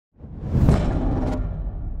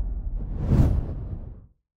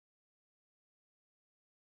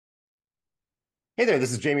Hey there,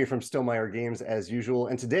 this is Jamie from Stillmeyer Games as usual.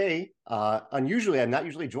 And today, unusually, I'm not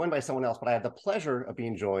usually joined by someone else, but I have the pleasure of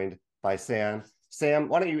being joined by Sam. Sam,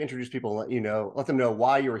 why don't you introduce people and let them know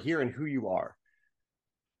why you're here and who you are.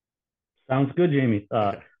 Sounds good, Jamie.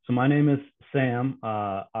 So my name is Sam.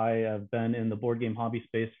 I have been in the board game hobby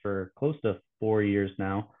space for close to 4 years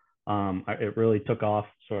now. It really took off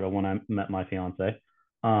sort of when I met my fiance.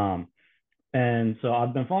 Um, and so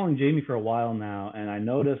I've been following Jamie for a while now, and I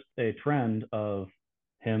noticed a trend of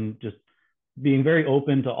him just being very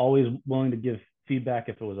open to always willing to give feedback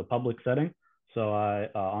if it was a public setting. So I,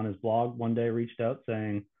 on his blog, one day reached out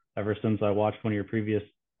saying, ever since I watched one of your previous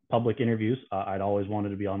public interviews, I'd always wanted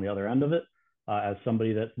to be on the other end of it as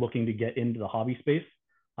somebody that's looking to get into the hobby space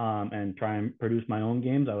and try and produce my own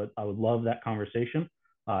games. I would love that conversation.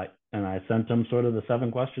 And I sent him sort of the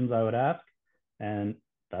 7 questions I would ask, and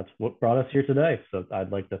that's what brought us here today. So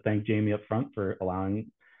I'd like to thank Jamie up front for allowing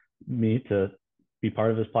me to be part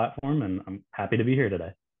of his platform, and I'm happy to be here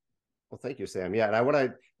today. Well, thank you, Sam. Yeah, and I want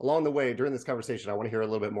to, along the way during this conversation, I want to hear a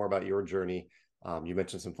little bit more about your journey. You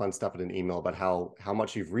mentioned some fun stuff in an email about how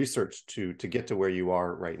much you've researched to get to where you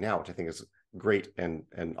are right now, which I think is great and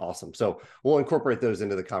awesome. So we'll incorporate those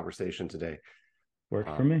into the conversation today. Works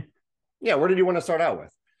for Um, me. yeah, where did you want to start out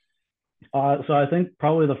with? So I think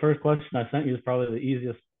probably the first question I sent you is probably the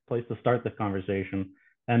easiest place to start this conversation.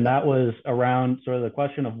 And Yep. that was around sort of the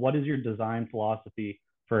question of what is your design philosophy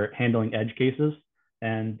for handling edge cases?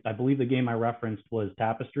 And I believe the game I referenced was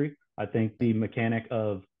Tapestry. I think the mechanic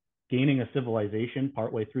of gaining a civilization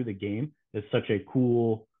partway through the game is such a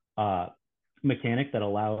cool mechanic that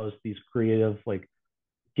allows these creative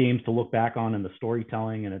games to look back on in the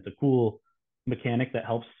storytelling, and it's a cool mechanic that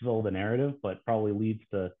helps fill the narrative, but probably leads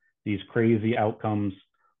to these crazy outcomes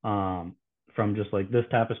from just like this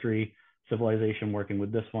Tapestry civilization working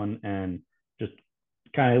with this one, and just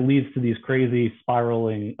kind of leads to these crazy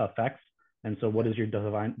spiraling effects. And so, what Yeah. is your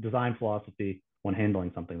design philosophy when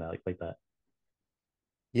handling something like that?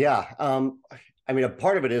 Yeah. I mean, a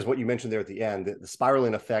part of it is what you mentioned there at the end, the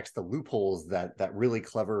spiraling effects, the loopholes that really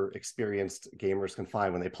clever, experienced gamers can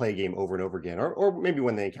find when they play a game over and over again, or maybe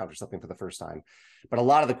when they encounter something for the first time. But a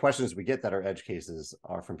lot of the questions we get that are edge cases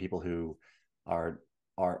are from people who are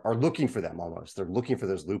are looking for them almost. They're looking for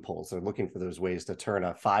those loopholes. They're looking for those ways to turn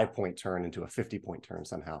a 5-point turn into a 50-point turn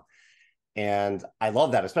somehow. And I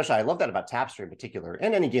love that, especially I love that about Tapestry in particular,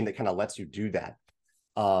 and any game that kind of lets you do that.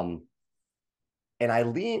 Um, and I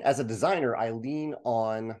lean as a designer, I lean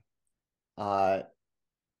on uh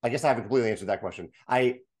I guess I haven't completely answered that question.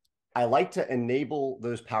 I like to enable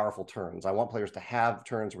those powerful turns. I want players to have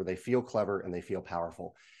turns where they feel clever and they feel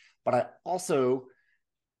powerful. But I also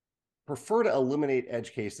prefer to eliminate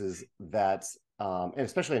edge cases that and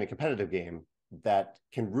especially in a competitive game, that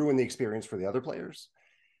can ruin the experience for the other players.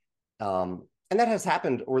 And that has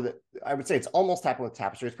happened, or that I would say it's almost happened with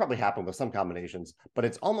Tapestry. It's probably happened with some combinations, but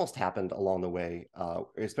it's almost happened along the way,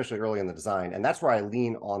 especially early in the design. And that's where I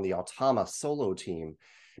lean on the Automa solo team,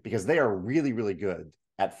 because they are really, really good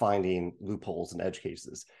at finding loopholes and edge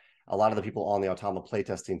cases. A lot of the people on the Automa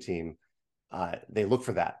playtesting team, they look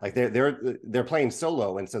for that. Like they're playing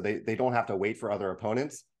solo, and so they don't have to wait for other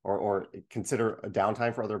opponents or consider a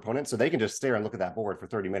downtime for other opponents. So they can just stare and look at that board for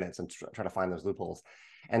 30 minutes and try to find those loopholes.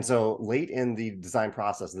 And so late in the design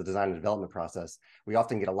process, the design and development process, we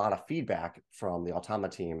often get a lot of feedback from the Automa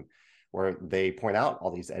team where they point out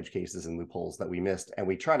all these edge cases and loopholes that we missed, and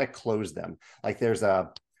we try to close them. Like there's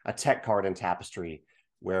a tech card in Tapestry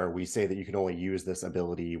where we say that you can only use this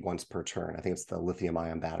ability once per turn. I think it's the lithium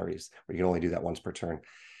ion batteries, where you can only do that once per turn.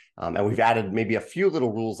 And we've added maybe a few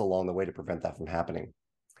little rules along the way to prevent that from happening.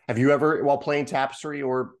 Have you ever, while playing Tapestry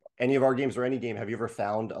or any of our games or any game, have you ever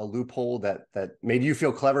found a loophole that made you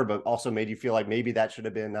feel clever, but also made you feel like maybe that should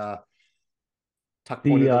have been tuck The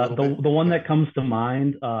pointed a uh, little bit? the the one Yeah. that comes to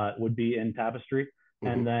mind would be in Tapestry,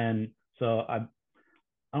 and Mm-hmm. then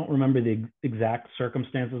I don't remember the exact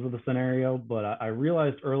circumstances of the scenario, but I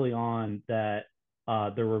realized early on that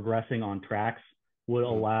the regressing on tracks would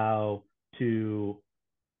Mm-hmm. allow to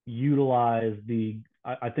utilize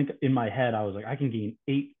I think in my head, I was like, I can gain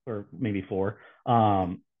 8 or maybe 4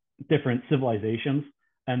 different civilizations.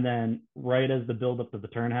 And then right as the build up to the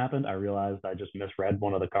turn happened, I realized I just misread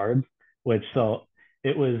one of the cards, which so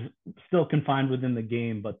it was still confined within the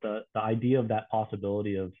game, but the idea of that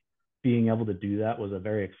possibility of being able to do that was a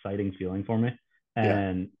very exciting feeling for me. Yeah.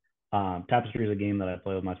 And Tapestry is a game that I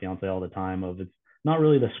play with my fiance all the time. Of it's not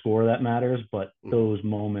really the score that matters, but Mm-hmm. those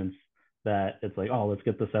moments that it's like, oh, let's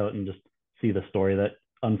get this out and just see the story that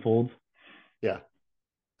unfolds. Yeah.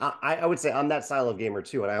 I would say I'm that style of gamer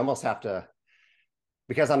too. And I almost have to,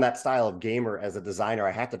 because I'm that style of gamer as a designer,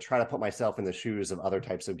 I have to try to put myself in the shoes of other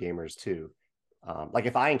types of gamers too. Like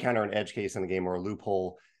if I encounter an edge case in a game or a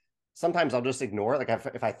loophole, sometimes I'll just ignore it. Like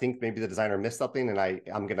if I think maybe the designer missed something and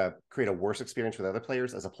I'm going to create a worse experience with other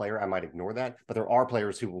players, as a player, I might ignore that. But there are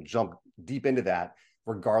players who will jump deep into that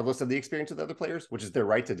regardless of the experience with other players, which is their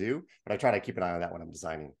right to do. But I try to keep an eye on that when I'm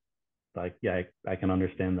designing. Like, yeah, I can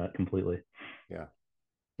understand that completely. Yeah.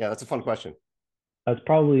 Yeah. That's a fun question. That's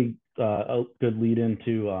probably a good lead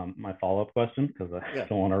into my follow up question because I Yeah.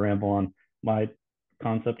 don't want to ramble on my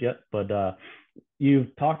concept yet. But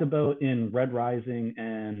you've talked about in Red Rising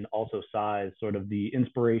and also Size sort of the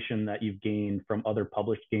inspiration that you've gained from other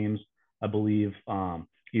published games. I believe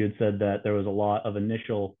you had said that there was a lot of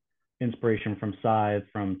initial inspiration from Size,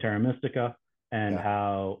 from Terra Mystica, and Yeah.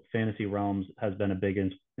 how Fantasy Realms has been a big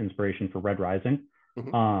inspiration for Red Rising.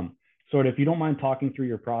 Mm-hmm. Sort of, if you don't mind talking through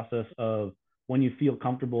your process of when you feel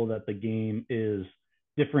comfortable that the game is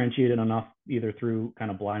differentiated enough, either through kind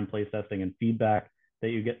of blind play testing and feedback that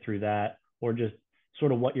you get through that, or just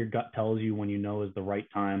sort of what your gut tells you when you know is the right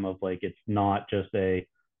time of like it's not just a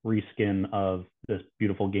reskin of this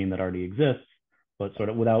beautiful game that already exists, but sort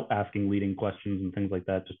of without asking leading questions and things like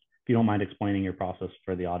that. Just if you don't mind explaining your process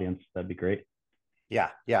for the audience, that'd be great. Yeah.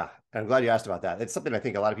 Yeah. And I'm glad you asked about that. It's something I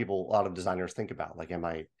think a lot of people, a lot of designers think about. Like, am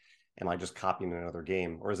I just copying another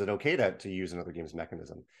game, or is it okay to use another game's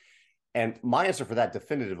mechanism? And my answer for that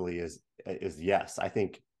definitively is yes. I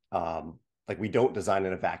think like we don't design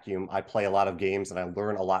in a vacuum. I play a lot of games and I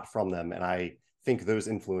learn a lot from them, and I think those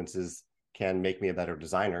influences can make me a better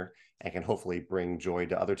designer and can hopefully bring joy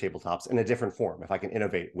to other tabletops in a different form if I can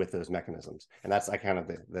innovate with those mechanisms. And that's like kind of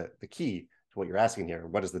the key to what you're asking here.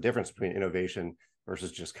 What is the difference between innovation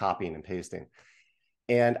versus just copying and pasting?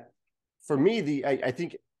 And for me, I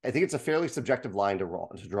think it's a fairly subjective line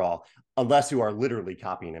to draw, unless you are literally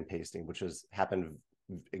copying and pasting, which has happened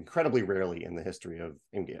incredibly rarely in the history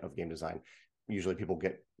of game design. Usually, people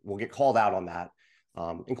will get called out on that,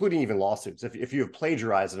 including even lawsuits. If you have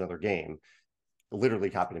plagiarized another game, literally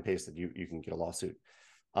copied and pasted, you can get a lawsuit.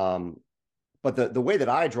 But the way that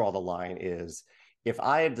I draw the line is if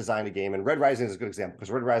I have designed a game, and Red Rising is a good example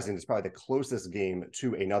because Red Rising is probably the closest game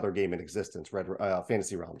to another game in existence,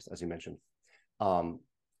 Fantasy Realms, as you mentioned.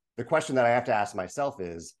 The question that I have to ask myself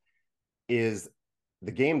is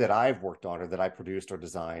the game that I've worked on or that I produced or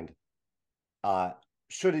designed,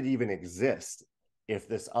 should it even exist if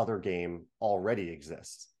this other game already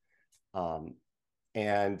exists?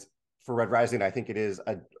 And for Red Rising, I think it is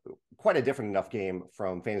quite a different enough game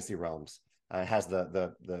from Fantasy Realms. It has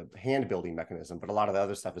the hand building mechanism, but a lot of the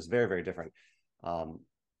other stuff is very, very different.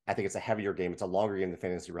 I think it's a heavier game. It's a longer game than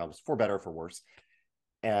Fantasy Realms, for better or for worse.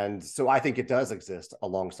 And so I think it does exist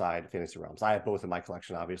alongside Fantasy Realms. I have both in my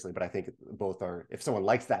collection, obviously, but I think both are, if someone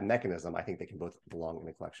likes that mechanism, I think they can both belong in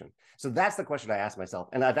the collection. So that's the question I ask myself.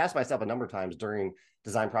 And I've asked myself a number of times during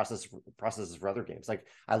design processes for other games. Like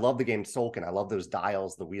I love the game Tzolk'in. I love those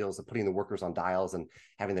dials, the wheels, of putting the workers on dials and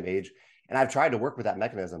having them age. And I've tried to work with that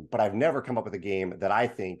mechanism, but I've never come up with a game that I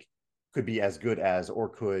think could be as good as or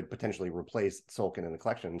could potentially replace Tzolk'in in the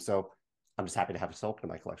collection. So I'm just happy to have a Tzolk'in in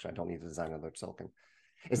my collection. I don't need to design another Tzolk'in.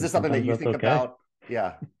 Is this something that Sometimes you that's think okay. about?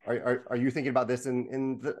 Yeah. Are you thinking about this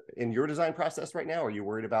in your design process right now? Are you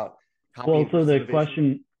worried about Well, copying so versus the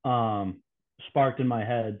innovation? question sparked in my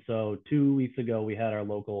head. So 2 weeks ago, we had our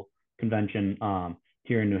local convention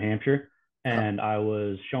here in New Hampshire, Uh-huh. and I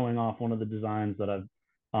was showing off one of the designs that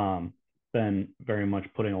I've been very much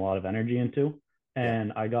putting a lot of energy into, Yeah.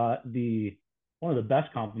 and I got the one of the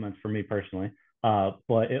best compliments for me personally.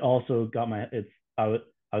 But it also got my it's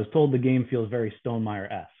I was told the game feels very Stonemeyer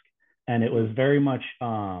esque, and it was Mm. very much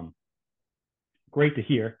great to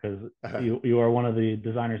hear because Uh-huh. you are one of the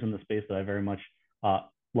designers in the space that I very much uh,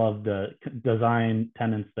 love the design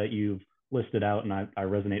tenets that you've listed out, and I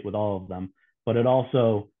resonate with all of them. But it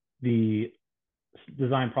also the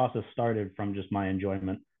design process started from just my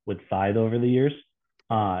enjoyment with Scythe over the years,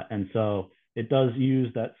 Yeah. and so it does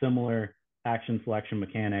use that similar action selection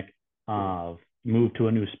mechanic Mm. of move to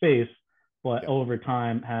a new space, but Yeah. over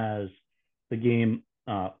time has the game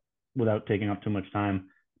without taking up too much time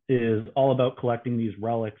is all about collecting these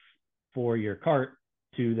relics for your cart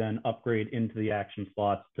to then upgrade into the action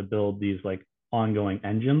slots to build these like ongoing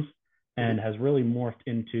engines, Mm-hmm. and has really morphed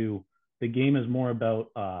into the game is more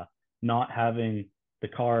about not having the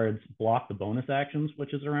cards block the bonus actions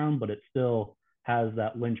which is around, but it still has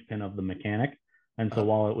that linchpin of the mechanic. And so Uh-huh.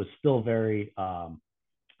 while it was still very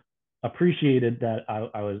appreciated that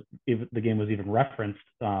I was if the game was even referenced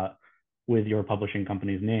with your publishing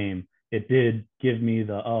company's name, it did give me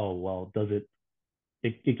the oh well, does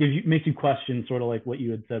it gives you makes you question sort of like what you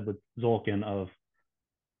had said with Zolkin of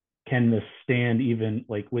can this stand even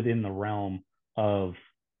like within the realm of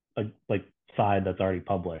a like side that's already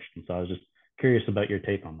published? And so I was just curious about your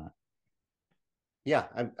take on that. Yeah,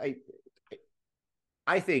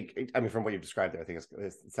 I think, I mean, from what you've described there, I think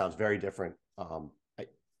it sounds very different.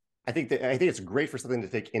 I think it's great for something to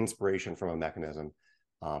take inspiration from a mechanism,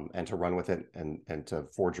 and to run with it and to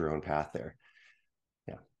forge your own path there.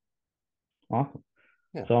 Yeah. Awesome.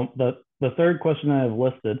 Yeah. So the third question I have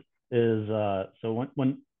listed is so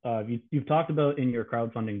when you've talked about in your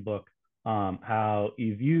crowdfunding book how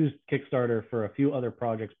you've used Kickstarter for a few other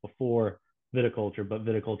projects before Viticulture, but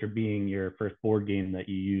Viticulture being your first board game that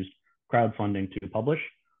you used crowdfunding to publish.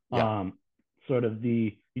 Yeah. Sort of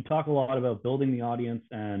you talk a lot about building the audience,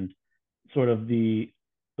 and sort of the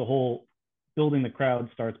whole building the crowd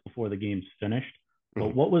starts before the game's finished. But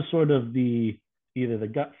Mhm. what was sort of either the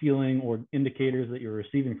gut feeling or indicators that you're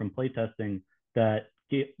receiving from playtesting that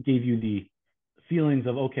gave you the feelings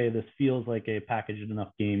of, okay, this feels like a packaged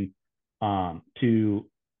enough game to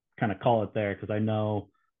kind of call it there? Because I know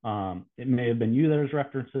it may have been you that has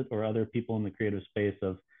referenced it, or other people in the creative space,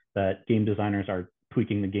 of that game designers are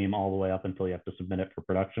tweaking the game all the way up until you have to submit it for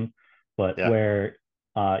production. But Yeah. where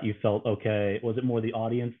you felt, okay, was it more the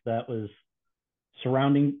audience that was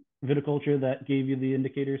surrounding Viticulture that gave you the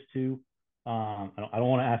indicators to? I don't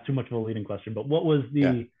want to ask too much of a leading question, but what was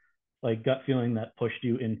Yeah. the like gut feeling that pushed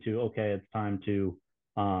you into, okay, it's time to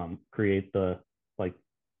create the like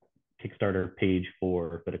Kickstarter page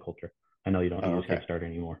for Viticulture? I know you don't Oh, use okay. Kickstarter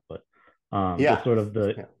anymore, but just Yeah. sort of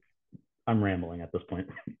Yeah. I'm rambling at this point.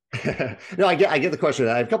 No, I get the question.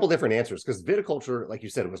 I have a couple different answers because Viticulture, like you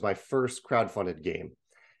said, it was my first crowdfunded game.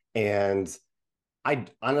 And I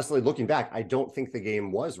honestly, looking back, I don't think the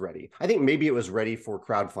game was ready. I think maybe it was ready for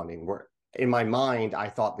crowdfunding, where in my mind, I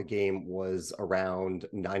thought the game was around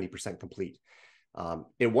 90% complete.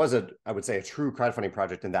 It was I would say, a true crowdfunding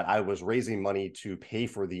project in that I was raising money to pay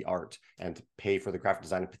for the art and to pay for the graphic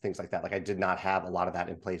design and things like that. Like, I did not have a lot of that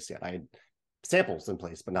in place yet. I had samples in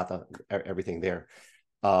place, but not everything there.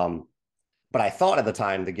 Um, but I thought at the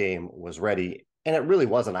time the game was ready, and it really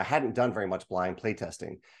wasn't. I hadn't done very much blind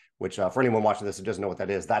playtesting, which, for anyone watching this who doesn't know what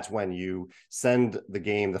that is, that's when you send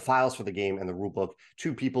the files for the game and the rule book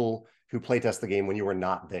to people who playtest the game when you were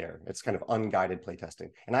not there. It's kind of unguided playtesting.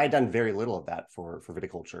 And I had done very little of that for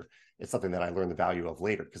Viticulture. It's something that I learned the value of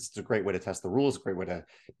later, because it's a great way to test the rules, a great way to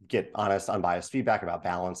get honest, unbiased feedback about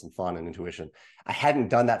balance and fun and intuition. I hadn't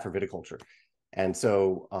done that for Viticulture. And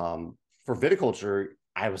so for Viticulture,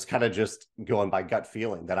 I was kind of just going by gut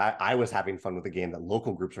feeling that I was having fun with the game, that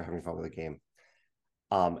local groups were having fun with the game.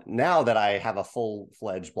 Now that I have a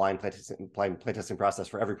full-fledged blind playtesting process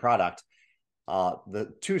for every product,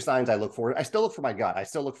 the two signs I look for, I still look for my gut. I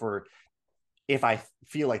still look for if I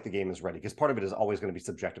feel like the game is ready, because part of it is always going to be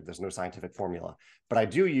subjective. There's no scientific formula. But I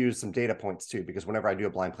do use some data points too, because whenever I do a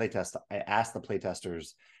blind playtest, I ask the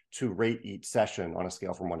playtesters to rate each session on a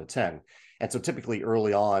scale from 1 to 10. And so typically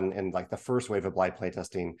early on in like the first wave of blind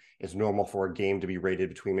playtesting, it's normal for a game to be rated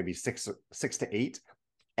between maybe six to 8.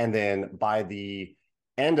 And then by the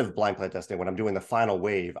end of blind playtesting, when I'm doing the final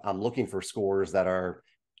wave, I'm looking for scores that are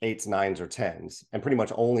 8s, 9s, or 10s, and pretty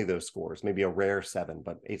much only those scores, maybe a rare 7,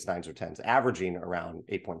 but 8s, 9s, or 10s, averaging around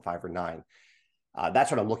 8.5 or 9. That's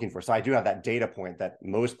what I'm looking for. So I do have that data point that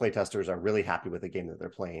most playtesters are really happy with the game that they're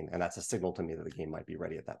playing, and that's a signal to me that the game might be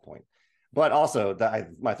ready at that point. But also,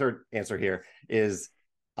 my third answer here is,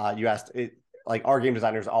 you asked, like, are game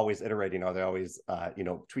designers always iterating? Are they always,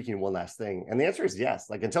 tweaking one last thing? And the answer is yes.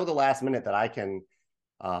 Like, until the last minute that I can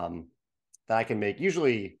make.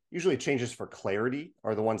 Usually changes for clarity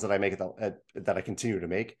are the ones that I make that I continue to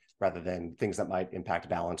make, rather than things that might impact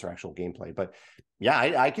balance or actual gameplay. But yeah,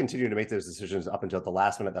 I continue to make those decisions up until the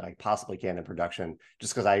last minute that I possibly can in production,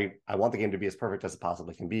 just because I want the game to be as perfect as it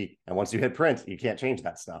possibly can be. And once you hit print, you can't change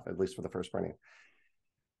that stuff, at least for the first printing.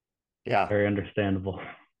 Yeah. Very understandable.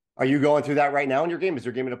 Are you going through that right now in your game? Is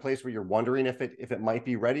your game in a place where you're wondering if it might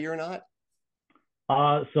be ready or not?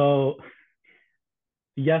 So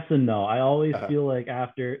yes and no. I always Uh-huh. feel like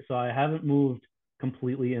so I haven't moved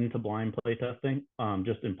completely into blind playtesting,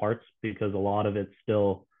 just in parts because a lot of it's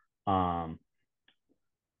still,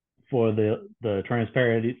 for the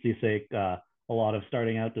transparency's sake, a lot of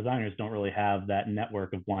starting out designers don't really have that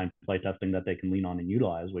network of blind playtesting that they can lean on and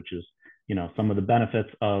utilize, which is, some of the benefits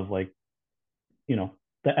of, like,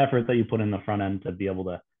 the effort that you put in the front end to be able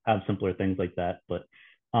to have simpler things like that. But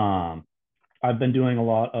I've been doing a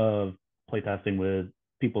lot of playtesting with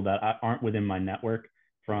people that aren't within my network,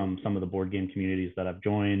 from some of the board game communities that I've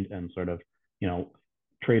joined, and sort of,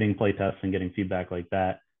 trading playtests and getting feedback like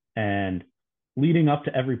that. And leading up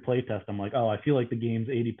to every playtest, I'm like, oh, I feel like the game's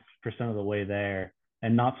 80% of the way there.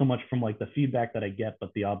 and not so much from like the feedback that I get,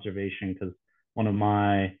 but the observation. Because one of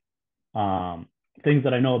my um, things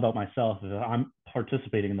that I know about myself is that I'm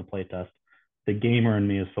participating in the playtest. The gamer in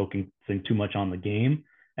me is focusing too much on the game,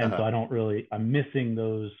 and so Uh-huh. I don't really. I'm missing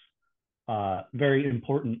those very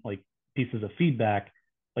important like pieces of feedback,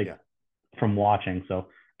 like Yeah. from watching. So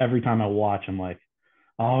every time I watch, I'm like,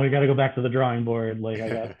 oh, we got to go back to the drawing board. Like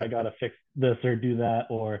I got to fix this or do that,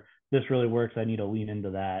 or this really works. I need to lean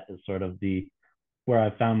into that. Is sort of the where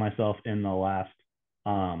I found myself in the last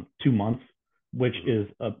 2 months, which Mhm.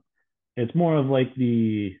 is a it's more of like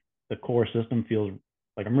the core system feels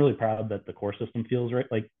like I'm really proud that the core system feels right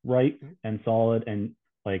Mhm. and solid and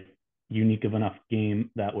like unique of enough game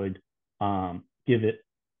that would give it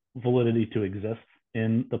validity to exist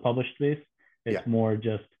in the published space. It's Yeah. more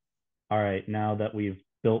just all right now that we've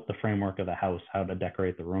built the framework of the house, how to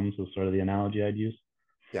decorate the rooms is sort of the analogy I'd use.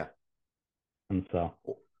 Yeah. And so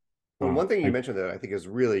Well, one thing you I mentioned that I think is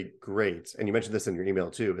really great, and you mentioned this in your email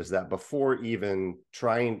too, is that before even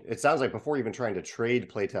trying, it sounds like before even trying to trade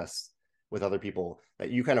playtests with other people, that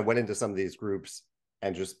you kind of went into some of these groups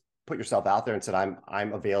and just put yourself out there and said,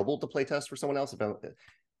 I'm available to playtest for someone else.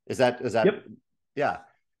 Is that yep yeah.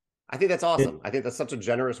 I think that's awesome. it I think that's such a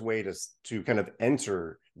generous way to kind of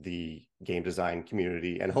enter the game design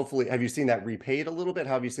community. And hopefully, have you seen that repaid a little bit?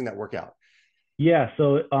 How have you seen that work out? Yeah,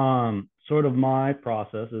 so sort of my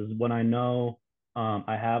process is when I know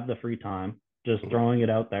I have the free time, just Mhm. throwing it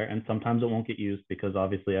out there, and sometimes it won't get used because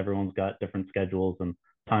obviously everyone's got different schedules and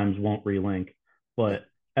times won't relink. Yeah. But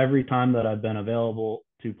every time that I've been available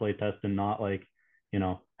to play test and not like,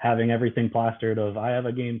 having everything plastered of I have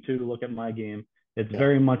a game too, look at my game. It's Yeah.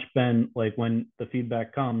 very much been like when the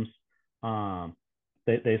feedback comes, um,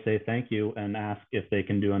 they say thank you and ask if they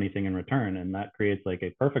can do anything in return, and that creates like a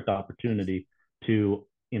perfect Nice. opportunity to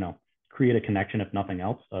create a connection if nothing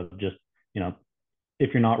else of just you know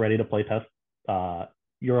if you're not ready to play test uh,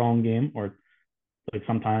 your own game or like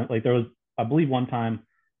sometimes like there was I believe one time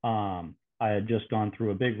I had just gone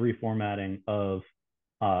through a big reformatting of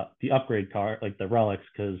the upgrade card like the relics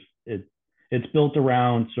because it's built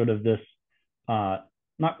around sort of this uh,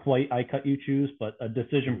 not quite I cut you choose but a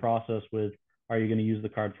decision Mhm. process with are you going to use the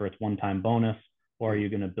card for its one-time bonus or are Mhm. you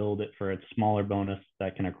going to build it for its smaller bonus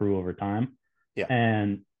that can accrue over time Yeah.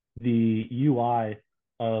 and the UI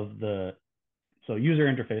of the user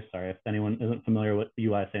interface. Sorry, if anyone isn't familiar what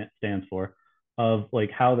UI stands for, of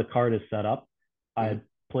like how the card is set up. I Mhm. had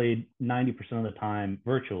played 90% of the time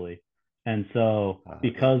virtually, and so Yeah.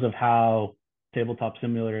 because of how Tabletop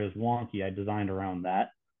Simulator is wonky, I designed around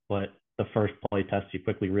that. But the first play test, you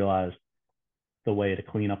quickly realized the way to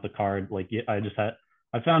clean up the card. Like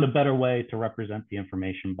I found a better way to represent the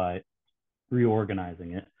information by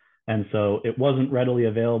reorganizing it. And so it wasn't readily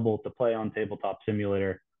available to play on Tabletop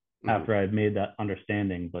Simulator Mhm. after I'd made that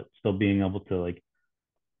understanding, but still being able to like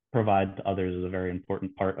provide to others is a very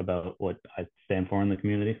important part about what I stand for in the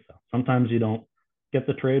community. So sometimes you don't get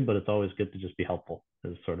the trade, but it's always good to just be helpful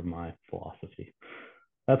is sort of my philosophy.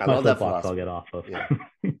 That's I my love that soapbox I'll philosophy. get off of.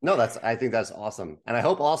 Yeah. No, I think that's awesome. And I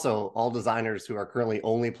hope also all designers who are currently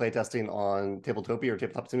only playtesting on Tabletopia or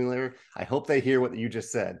Tabletop Simulator, I hope they hear what you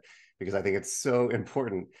just said because I think it's so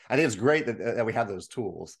important. I think it's great that we have those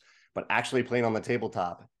tools, but actually playing on the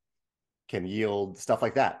tabletop can yield stuff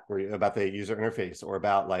like that, or about the user interface, or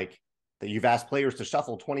about like that you've asked players to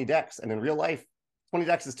shuffle 20 decks, and in real life, 20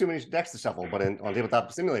 decks is too many decks to shuffle, but on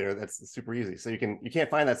tabletop simulator, that's super easy. So you can't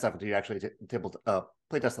find that stuff until you actually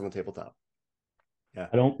play test on the tabletop. Yeah,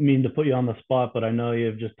 I don't mean to put you on the spot, but I know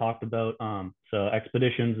you've just talked about so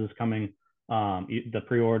Expeditions is coming. The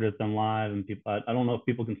pre-order's been live, and people. I don't know if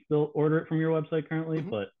people can still order it from your website currently, mm-hmm.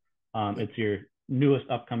 but Yeah, it's your newest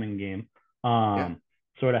upcoming game. yeah.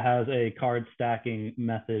 Sort of has a card stacking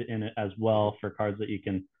method in it as Mm-hmm. well for cards that you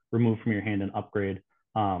can remove from your hand and upgrade.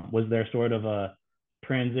 Was there sort of a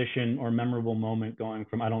transition or memorable moment going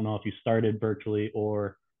from I don't know if you started virtually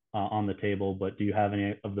or on the table, but do you have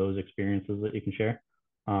any of those experiences that you can share?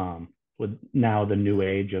 With now the new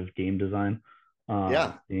age of game design.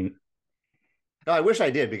 Yeah. Being No, I wish I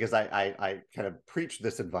did because I kind of preach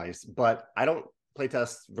this advice, but I don't play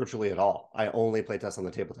test virtually at all. I only play test on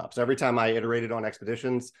the tabletop. So every time I iterated on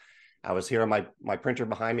Expeditions, I was here on my printer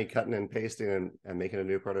behind me, cutting and pasting and making a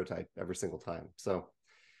new prototype every single time. So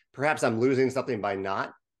perhaps I'm losing something by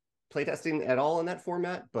not playtesting at all in that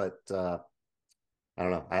format, but I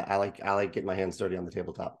don't know. I like getting my hands dirty on the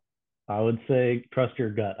tabletop. I would say trust your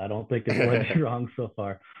gut. I don't think it's led you wrong so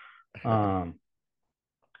far. Um,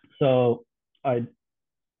 so I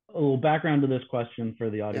a little background to this question for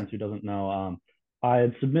the Yeah. audience who doesn't know. I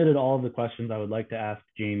had submitted all of the questions I would like to ask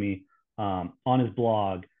Jamie on his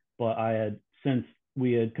blog, but I had since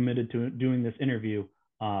we had committed to doing this interview,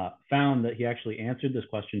 found that he actually answered this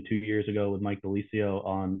question 2 years ago with Mike Delicio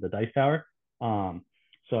on the Dice Tower. Um,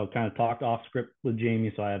 so kind of talked off script with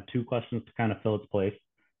Jamie. So I have two questions to kind of fill its place.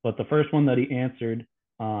 But the first one that he answered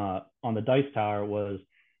on the Dice Tower was,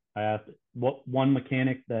 I asked what one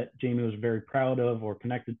mechanic that Jamie was very proud of or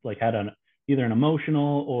connected, like had either an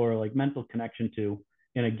emotional or like mental connection to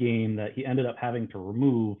in a game that he ended up having to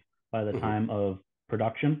remove by the Mhm. time of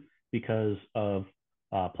production because of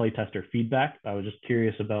playtester feedback. I was just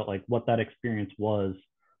curious about like what that experience was.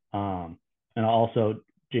 And also,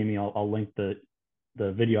 Jamie, I'll link the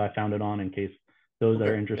video I found it on in case those that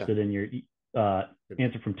Okay. are Yeah. interested in your Good.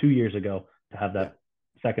 answer from 2 years ago to have Yeah. that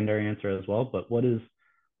secondary answer as well. But what is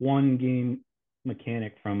one game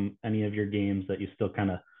mechanic from any of your games that you still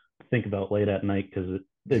kind of think about late at night because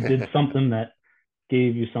it did something that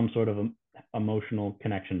gave you some sort of emotional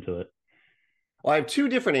connection to it? Well, I have two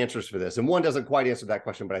different answers for this, and one doesn't quite answer that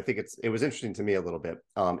question, but I think it was interesting to me a little bit.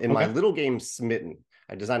 In my Okay. little game Smitten,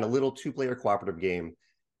 I designed a little two-player cooperative game,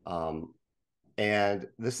 um, and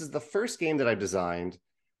this is the first game that I've designed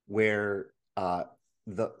where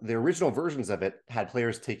the original versions of it had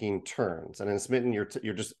players taking turns, and in Smitten, you're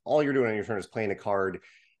just all you're doing on your turn is playing a card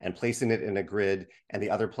and placing it in a grid, and the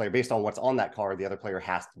other player, based on what's on that card, the other player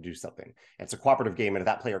has to do something. It's a cooperative game, and if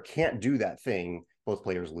that player can't do that thing, both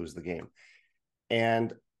players lose the game.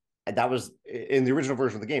 And that was in the original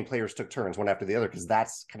version of the game. Players took turns one after the other because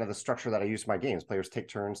that's kind of the structure that I use for my games. Players take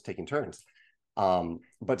turns taking turns.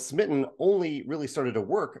 But Smitten only really started to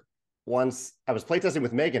work once I was playtesting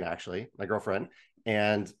with Megan, actually, my girlfriend,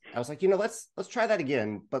 and I was like, let's try that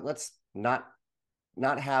again, but let's not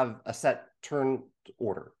have a set turn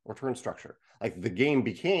order or turn structure. Like the game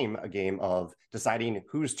became a game of deciding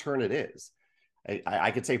whose turn it is.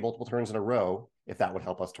 I could take multiple turns in a row if that would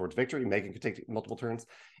help us towards victory. Megan could take multiple turns,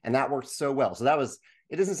 and that worked so well. So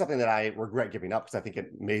it isn't something that I regret giving up because I think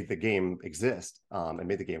it made the game exist and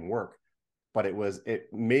made the game work. But it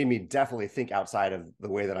made me definitely think outside of the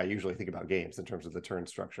way that I usually think about games in terms of the turn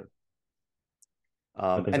structure.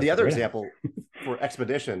 I think And the that's a other great answer. example for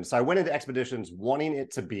Expeditions, so I went into Expeditions wanting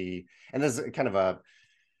it to be, and this is kind of a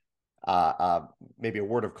maybe a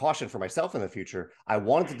word of caution for myself in the future. I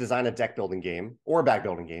wanted to design a deck building game or a bag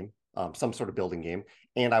building game, some sort of building game,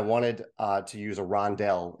 and I wanted to use a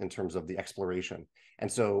rondel in terms of the exploration.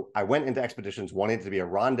 And so I went into Expeditions wanting it to be a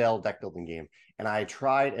rondel deck building game, and I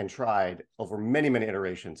tried and tried over many, many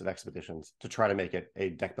iterations of Expeditions to try to make it a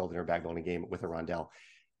deck building or bag building game with a rondel,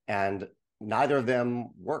 and neither of them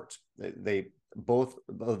worked. They both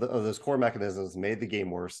of those core mechanisms made the game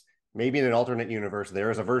worse. Maybe in an alternate universe, there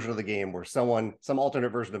is a version of the game where some alternate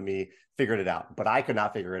version of me figured it out, but I could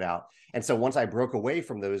not figure it out. And so once I broke away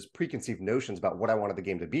from those preconceived notions about what I wanted the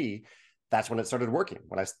game to be, that's when it started working.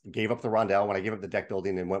 When I gave up the rondel, when I gave up the deck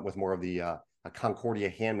building and went with more of the a Concordia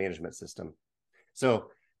hand management system. So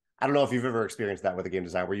I don't know if you've ever experienced that with a game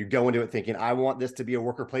design where you go into it thinking, I want this to be a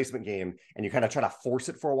worker placement game, and you kind of try to force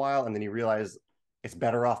it for a while, and then you realize it's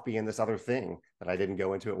better off being this other thing that I didn't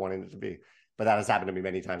go into it wanting it to be. But that has happened to me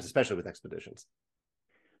many times, especially with Expeditions.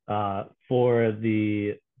 For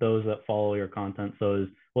those that follow your content, so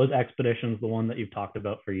was Expeditions the one that you've talked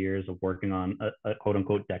about for years of working on a quote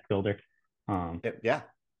unquote deck builder? Um, Yeah,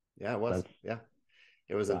 it was. that's Yeah,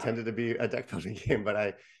 it was uh, intended to be a deck building game,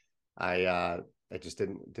 but it just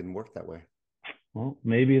didn't work that way. well,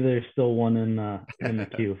 maybe there's still one in the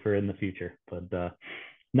queue for in the future, but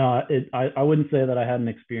no, I wouldn't say that I had an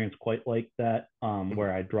experience quite like that,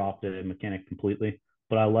 where I dropped a mechanic completely,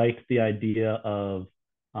 but I liked the idea of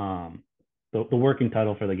um, the working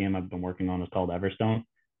title for the game I've been working on is called Everstone,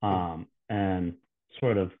 and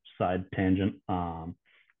sort of side tangent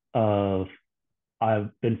of I've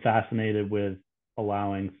been fascinated with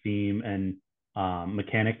allowing theme and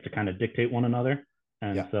mechanics to kind of dictate one another,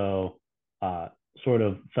 and Yeah. so uh, sort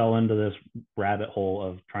of fell into this rabbit hole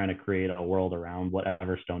of trying to create a world around what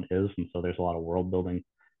Everstone is, and so there's a lot of world building.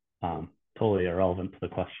 Totally irrelevant to the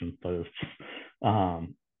question, but it's just,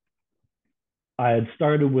 I had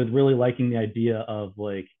started with really liking the idea of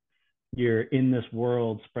like you're in this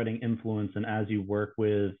world spreading influence, and as you work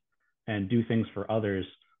with and do things for others,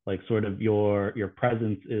 like sort of your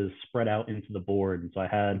presence is spread out into the board. And so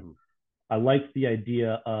I liked the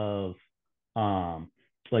idea of um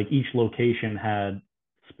like each location had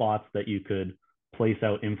spots that you could place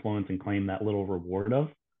out influence and claim that little reward of.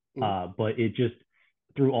 But it just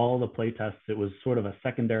through all the play tests, it was sort of a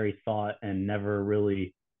secondary thought and never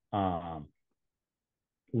really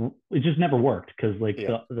it just never worked because like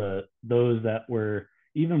Yeah. the those that were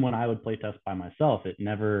even when I would play test by myself, it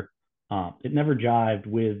never jived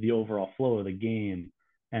with the overall flow of the game.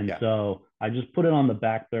 And Yeah. so I just put it on the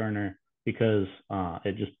back burner because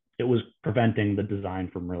it was preventing the design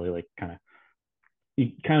from really like kind of,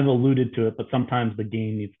 you kind of alluded to it, but sometimes the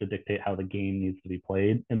game needs to dictate how the game needs to be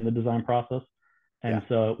played in the design process. And Yeah.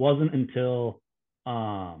 so it wasn't until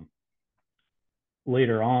um,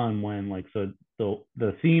 later on when like so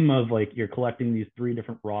the theme of like you're collecting these three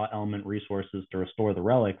different raw element resources to restore the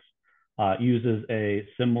relics uses a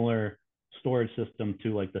similar storage system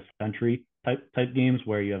to like the century type games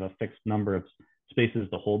where you have a fixed number of spaces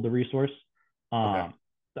to hold the resource. Okay.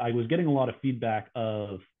 I was getting a lot of feedback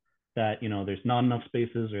of that, you know, there's not enough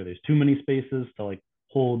spaces or there's too many spaces to like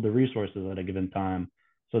hold the resources at a given time.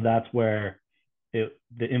 So that's where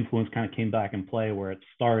the influence kind of came back in play, where it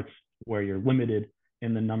starts where you're limited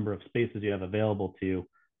in the number of spaces you have available to you,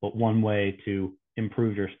 but one way to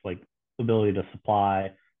improve your like ability to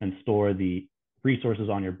supply and store the resources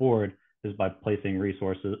on your board is by placing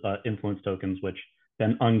resources influence tokens, which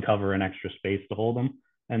then uncover an extra space to hold them.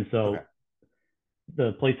 And Okay. so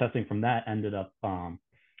the playtesting from that ended up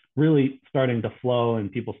really starting to flow,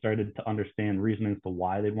 and people started to understand reasonings to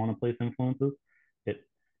why they'd want to place influences. It,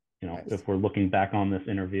 you know, Nice. if we're looking back on this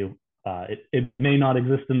interview, it may not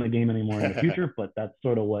exist in the game anymore in the future, but that's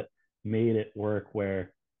sort of what made it work.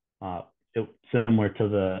 Where uh, it similar to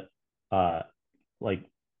the like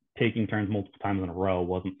taking turns multiple times in a row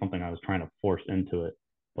wasn't something I was trying to force into it,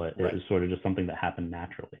 but it Right. was sort of just something that happened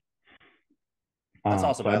naturally. That's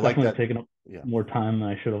awesome. So I I've like definitely that. taken up Yeah. more time than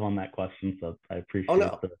I should have on that question. So I Oh appreciate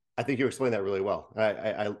no, the. I think you explained that really well.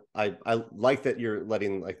 I like that you're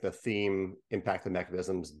letting like the theme impact the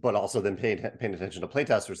mechanisms, but also then paying attention to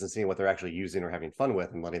playtesters and seeing what they're actually using or having fun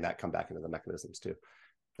with, and letting that come back into the mechanisms too.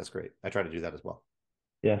 That's great. I try to do that as well.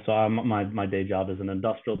 Yeah, so my day job is an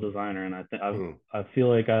industrial designer, and Mm, I feel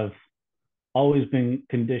like I've always been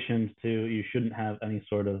conditioned to you shouldn't have any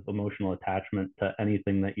sort of emotional attachment to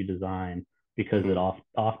anything that you design because it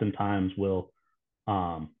mm-hmm. oftentimes will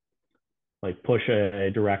um like push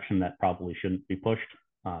a direction that probably shouldn't be pushed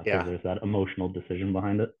because Yeah, there's that emotional decision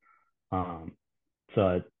behind it. Um,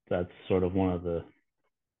 so that's sort of one of the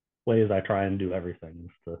ways I try and do everything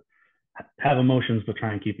is to have emotions but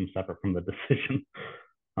try and keep them separate from the decision.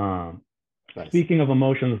 Um, nice. Speaking of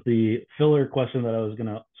emotions, the filler question that I was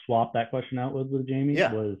gonna swap that question out with Jamie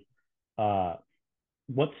Yeah. was, uh,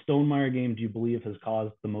 what Stonemeyer game do you believe has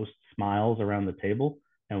caused the most smiles around the table,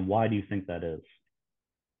 and why do you think that is?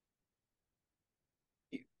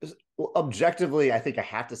 Well, objectively, I think I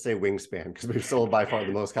have to say Wingspan because we've sold by far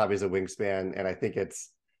the most copies of Wingspan, and I think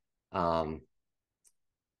um,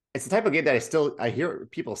 it's the type of game that I hear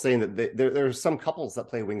people saying that there's some couples that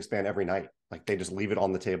play Wingspan every night. Like they just leave it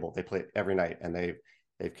on the table. They play it every night, and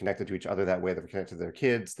they've connected to each other that way. They've connected to their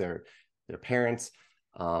kids, their parents,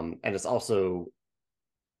 and it's also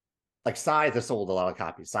like Scythe has sold a lot of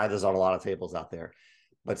copies. Scythe is on a lot of tables out there,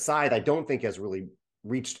 but Scythe I don't think has really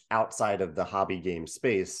reached outside of the hobby game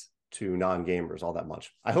space to non-gamers all that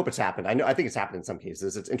much. I hope it's happened. I think it's happened in some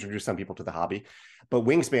cases. It's introduced some people to the hobby, but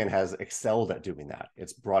Wingspan has excelled at doing that.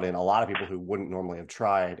 It's brought in a lot of people who wouldn't normally have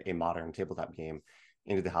tried a modern tabletop game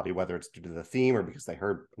into the hobby, whether it's due to the theme or because they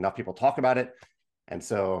heard enough people talk about it. And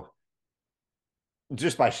so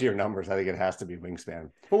just by sheer numbers, I think it has to be Wingspan.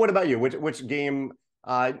 But what about you? Which game?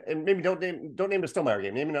 And maybe don't name a Stonemeyer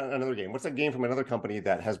game. Name another game. What's a game from another company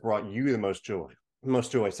that has brought you the most joy?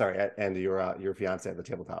 Most joy, sorry, and your fiance at the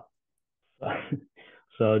tabletop.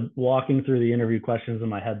 So walking through the interview questions in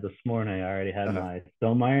my head this morning, I already had Uh-huh. my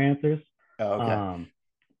Stonemeyer answers. Oh, okay. Um,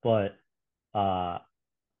 but uh,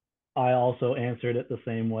 I also answered it the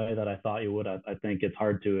same way that I thought you would. I think it's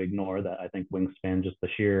hard to ignore that. I think Wingspan, just the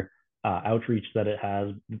sheer outreach that it has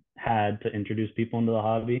had to introduce people into the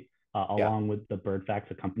hobby, Yeah, along with the bird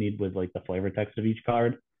facts accompanied with like the flavor text of each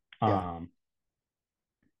card. yeah. Um,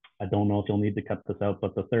 I don't know if you'll need to cut this out,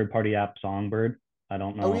 but the third party app Songbird, I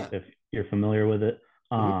don't Oh, know yeah. if you're familiar with it.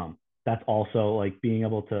 Mm-hmm. That's also like being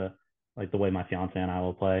able to, like the way my fiance and I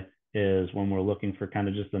will play is when we're looking for kind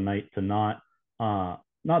of just a night to not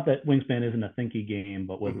that Wingspan isn't a thinky game,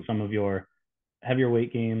 but with Mm-hmm. some of your heavier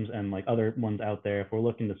weight games and like other ones out there, if we're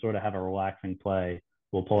looking to sort of have a relaxing play,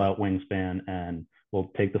 we'll pull Yeah, out Wingspan and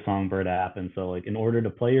we'll take the Songbird app. And so, like, in order to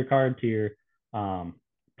play your card to your um,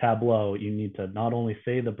 tableau, you need to not only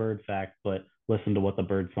say the bird fact, but listen to what the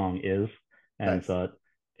bird song is. And nice. so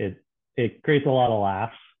it it creates a lot of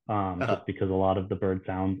laughs Uh-huh. just because a lot of the bird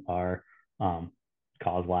sounds are um,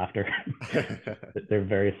 cause laughter. They're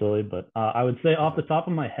very silly, but I would say off Uh-huh. the top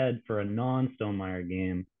of my head for a non Stonemeyer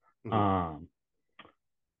game, Mm-hmm. um,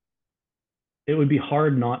 it would be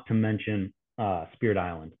hard not to mention Spirit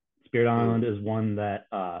Island. Spirit Island Mm. is one that,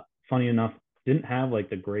 funny enough, didn't have like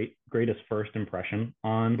the greatest first impression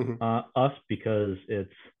on Hmm. us because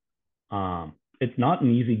it's not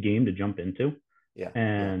an easy game to jump into, Yeah, yeah,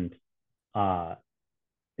 and uh,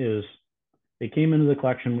 it was it came into the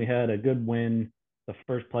collection. We had a good win the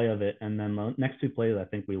first play of it, and then the next two plays I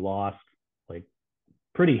think we lost like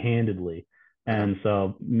pretty handedly. uh-huh. And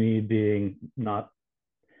so me being not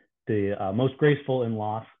the most graceful in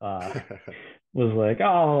loss was like,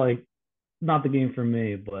 oh, like not the game for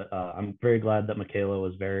me. But I'm very glad that Michaela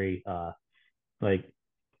was very like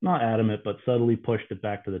not adamant, but subtly pushed it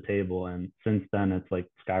back to the table. And since then, it's like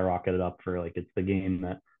skyrocketed up for like it's the game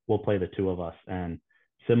that we'll play the two of us. And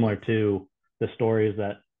similar Nice. to the stories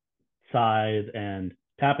that Scythe and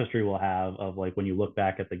Tapestry will have of like when you look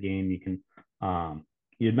back at the game, you can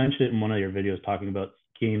you had mentioned it in one of your videos talking about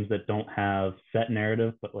games that don't have set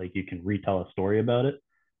narrative, but like you can retell a story about it.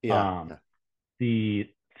 Yeah, Um, yeah, the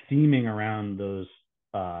theming around those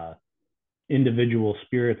uh, individual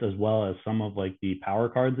spirits as well as some of like the power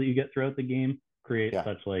cards that you get throughout the game create yeah.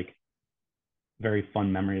 such like very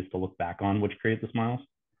fun memories to look back on, which create the smiles.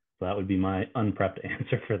 So that would be my unprepped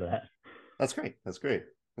answer for that. That's great. That's great.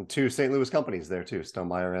 And two St. Louis companies there too,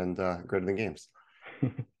 Stonemeyer and Greater Than Games.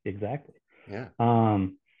 Exactly. Yeah.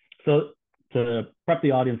 Um, so to prep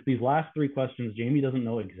the audience, these last three questions, Jamie doesn't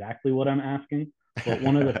know exactly what I'm asking, but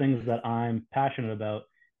one of the things that I'm passionate about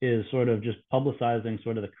is sort of just publicizing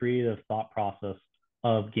sort of the creative thought process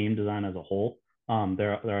of game design as a whole.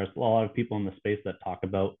 There are a lot of people in the space that talk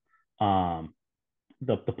about um,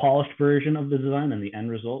 the polished version of the design and the end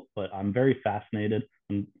result, but I'm very fascinated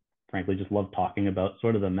and frankly just love talking about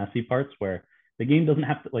sort of the messy parts where the game doesn't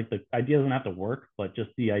have to like the idea doesn't have to work, but just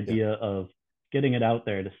the Yeah. idea of getting it out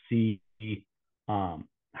there to see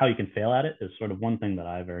how you can fail at it is sort of one thing that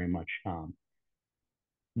I very much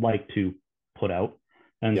like to put out.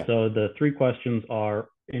 And Yeah. so the three questions are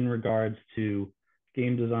in regards to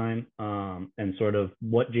game design and sort of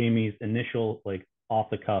what Jamie's initial like off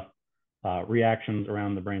the cuff reactions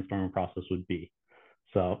around the brainstorming process would be.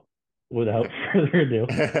 So without Okay. further ado,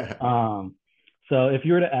 um, so if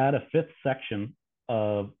you were to add a fifth section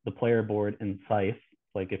of the player board in Scythe,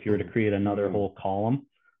 like if you were to Mm, create another mm, whole column,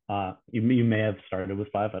 you may have started with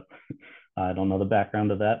five. I don't know the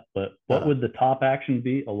background of that, but what uh-huh. would the top action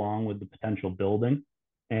be along with the potential building?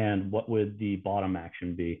 And what would the bottom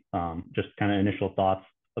action be? Just kind of initial thoughts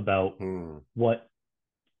about Mm, what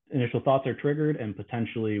initial thoughts are triggered and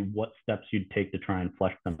potentially what steps you'd take to try and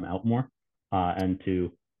flesh them out more and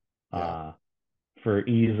to yeah. uh, for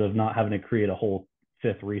ease of not having to create a whole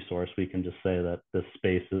fifth resource, we can just say that this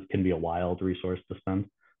space can be a wild resource to spend.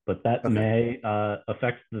 But that Okay. may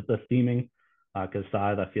affect the theming because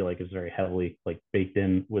Scythe, I feel like, is very heavily like baked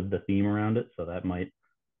in with the theme around it. So that might.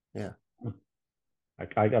 Yeah.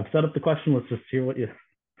 I've set up the question. Let's just hear what you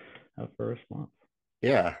have for a response.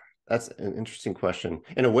 Yeah. That's an interesting question.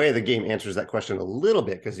 In a way, the game answers that question a little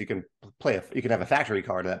bit because you can you can have a factory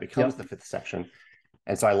card that becomes Yep. the fifth section.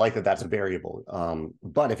 And so I like that that's a variable.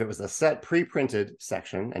 But if it was a set pre-printed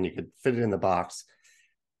section and you could fit it in the box,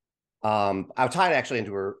 I'll tie it actually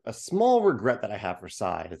into a small regret that I have for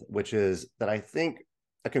Scythe, which is that I think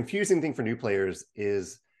a confusing thing for new players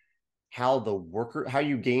is how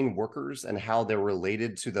you gain workers and how they're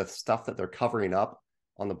related to the stuff that they're covering up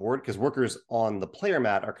on the board, because workers on the player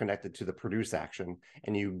mat are connected to the produce action,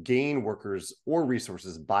 and you gain workers or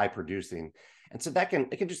resources by producing. And so it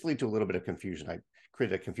can just lead to a little bit of confusion. I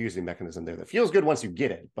created a confusing mechanism there that feels good once you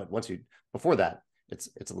get it, but before that, it's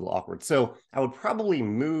a little awkward. So I would probably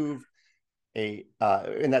move in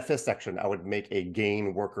that fifth section, I would make a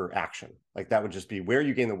gain worker action. Like that would just be where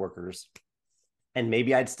you gain the workers, and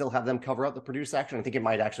maybe I'd still have them cover up the produce action. I think it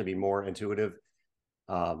might actually be more intuitive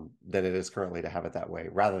than it is currently to have it that way,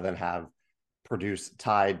 rather than have produce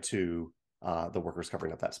tied to the workers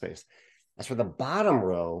covering up that space. As for the bottom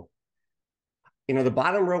row, the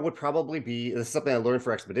bottom row would probably be, this is something I learned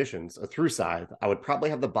for expeditions through Scythe. I would probably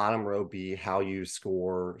have the bottom row be how you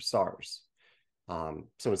score stars. So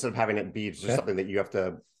instead of having it be just Okay. something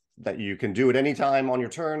that you can do at any time on your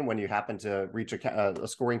turn when you happen to reach a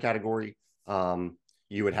scoring category,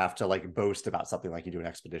 you would have to like boast about something like you do an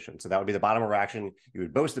expedition. So that would be the bottom of action. You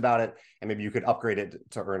would boast about it, and maybe you could upgrade it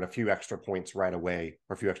to earn a few extra points right away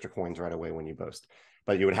or a few extra coins right away when you boast.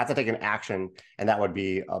 But you would have to take an action, and that would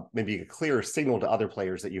be maybe a clear signal to other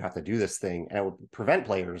players that you have to do this thing, and it would prevent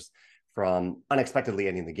players from unexpectedly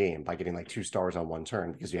ending the game by getting like 2 stars on one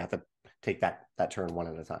turn, because you have to take that turn one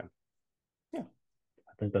at a time. Yeah.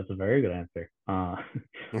 I think that's a very good answer.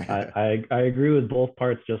 I agree with both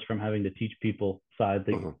parts just from having to teach people side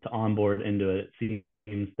Mhm. to onboard into it. It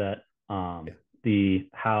seems that Yeah. the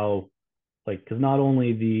how like because not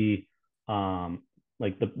only the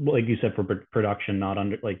like you said, for production, not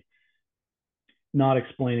under like not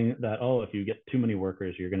explaining that, oh, if you get too many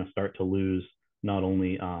workers, you're going to start to lose not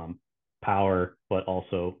only power but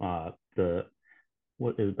also the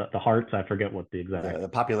what is that, the hearts, I forget what the exact The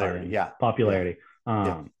popularity. Yeah. Yeah. popularity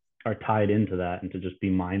Yeah. are tied into that, and to just be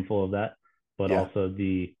mindful of that. But Yeah. also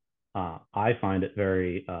the I find it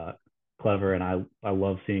very clever, and I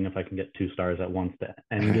love seeing if I can get 2 stars at once to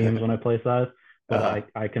end games when I play size. But uh,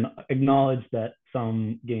 I can acknowledge that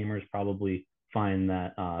some gamers probably find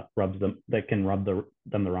that rubs them that can rub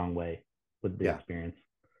them the wrong way with the yeah. experience.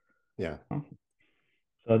 Yeah.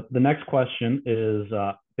 So the next question is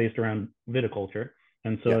based around viticulture.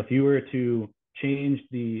 And so Yeah. if you were to change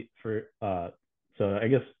so I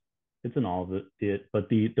guess it's in all of it, but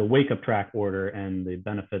the wake up track order and the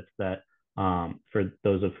benefits that for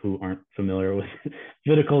those of who aren't familiar with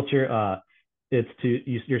viticulture, it's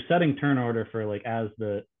you're setting turn order for like as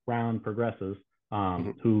the round progresses,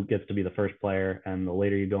 Mhm. who gets to be the first player, and the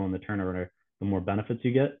later you go in the turn order, the more benefits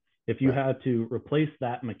you get. If you Right. had to replace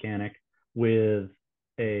that mechanic with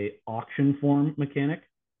a auction form mechanic,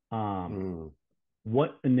 um, Mm,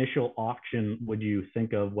 what initial auction would you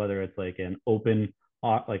think of? Whether it's like an open,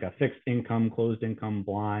 like a fixed income, closed income,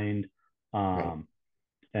 blind, right.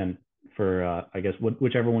 and for I guess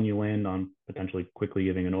whichever one you land on, potentially quickly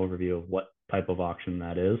giving an overview of what type of auction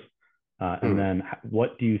that is, and Hmm. then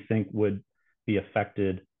what do you think would be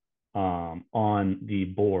affected on the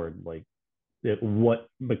board? Like what Right.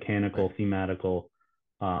 mechanical, thematical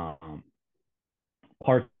um,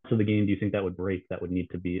 parts of the game do you think that would break, that would need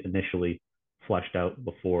to be initially fleshed out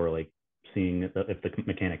before like seeing if the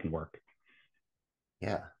mechanic can work?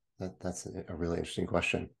 Yeah. That's a really interesting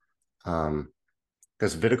question.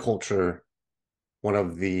 Because viticulture, one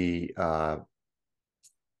of the uh,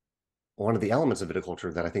 one of the elements of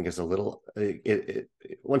viticulture that I think is a little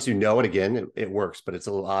once you know it again, it works, but it's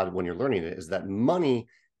a little odd when you're learning it, is that money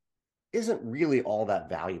isn't really all that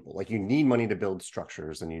valuable. Like you need money to build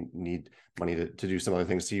structures and you need money to do some other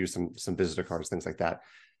things, to use some visitor cards, things like that.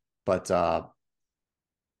 But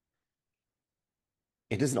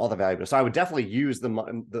it isn't all that valuable. So I would definitely use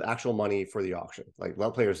the actual money for the auction. Like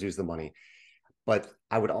let players use the money. But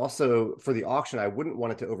I would also, for the auction, I wouldn't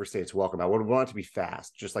want it to overstay its welcome. I would want it to be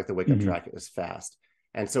fast, just like the wake up Mm-hmm. track is fast.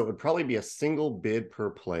 And so it would probably be a single bid per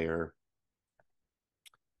player,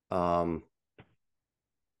 um,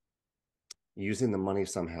 using the money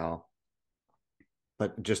somehow,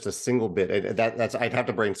 but just a single bid. That's I'd have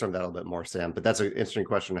to brainstorm that a little bit more, Sam. But that's an interesting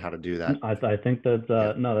question on how to do that. I think that's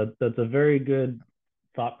Yeah, no, that's a very good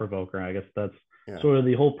thought provoker. I guess that's yeah, sort of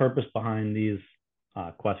the whole purpose behind these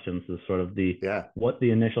questions, is sort of the yeah, what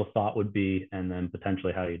the initial thought would be, and then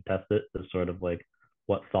potentially how you test it is sort of like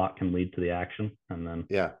what thought can lead to the action, and then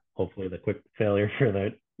yeah, hopefully the quick failure for the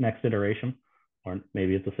next iteration, or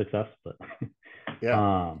maybe it's a success. But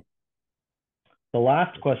yeah. um, the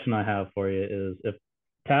last question I have for you is, if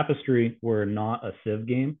Tapestry were not a Civ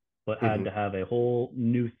game, but had to Hmm. have a whole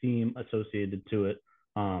new theme associated to it,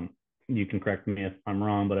 you can correct me if I'm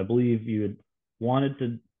wrong, but I believe you had wanted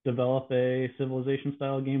to develop a civilization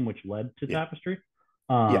style game, which led to Yeah, Tapestry.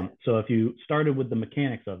 yeah. So if you started with the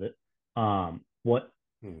mechanics of it, what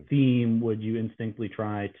Hmm. theme would you instinctively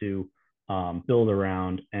try to build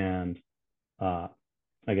around? And uh,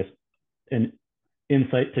 I guess an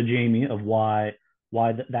insight to Jamie of why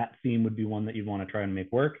that theme would be one that you'd want to try and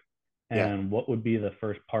make work, Yeah. and what would be the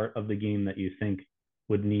first part of the game that you think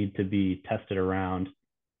would need to be tested around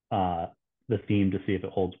uh, the theme to see if it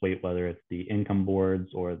holds weight, whether it's the income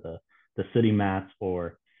boards or the city mats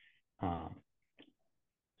or um,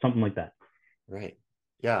 something like that. Right.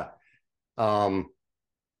 Yeah. Um,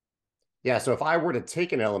 Yeah, so if I were to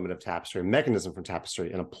take an element of Tapestry, a mechanism from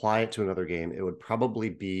Tapestry, and apply it to another game, it would probably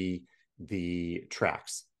be the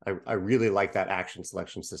tracks. I really like that action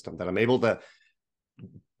selection system, that I'm able to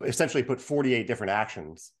essentially put 48 different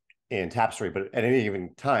actions in Tapestry, but at any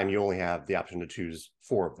given time, you only have the option to choose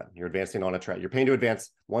 4 of them. You're advancing on a track. You're paying to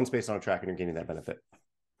advance one space on a track, and you're gaining that benefit.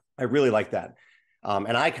 I really like that.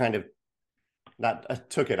 And I kind of not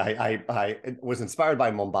took it. I was inspired by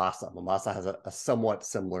Mombasa. Mombasa has a somewhat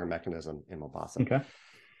similar mechanism in Mombasa. Okay.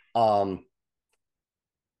 Um,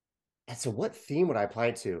 and so what theme would I apply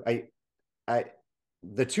it to? I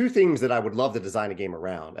the two themes that I would love to design a game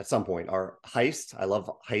around at some point are heist. I love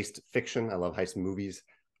heist fiction. I love heist movies,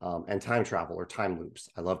 and time travel or time loops.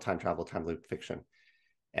 I love time travel, time loop fiction.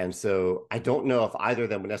 And so I don't know if either of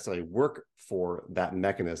them would necessarily work for that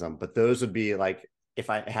mechanism, but those would be like, if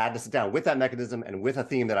I had to sit down with that mechanism and with a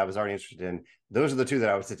theme that I was already interested in, those are the two that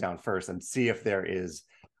I would sit down first and see if there is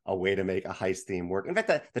a way to make a heist theme work. In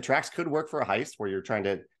fact, the tracks could work for a heist where you're trying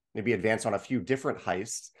to maybe advance on a few different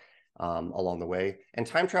heists along the way. And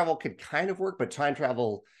time travel could kind of work, but time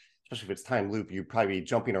travel, especially if it's time loop, you'd probably be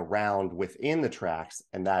jumping around within the tracks,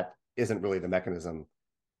 and that isn't really the mechanism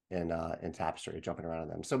in Tapestry, jumping around in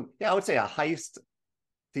them. So yeah, I would say a heist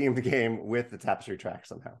themed game with the Tapestry track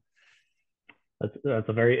somehow. That's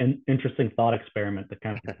a very interesting thought experiment to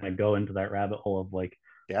kind of go into that rabbit hole of like,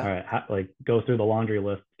 Yeah. all right, like go through the laundry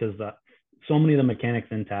list, because so many of the mechanics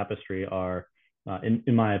in Tapestry are,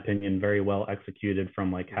 in my opinion, very well executed,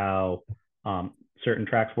 from like how certain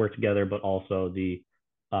tracks work together, but also the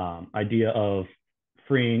idea of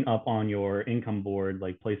freeing up on your income board,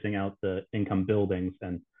 like placing out the income buildings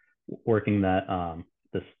and working that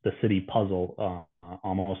the city puzzle,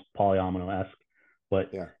 almost polyomino-esque.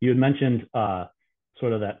 But Yeah. you had mentioned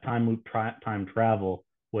sort of that time loop time travel,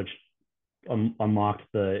 which unlocked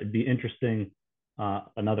the interesting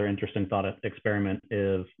another interesting thought experiment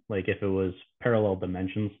is like if it was parallel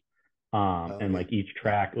dimensions, and Yeah. like each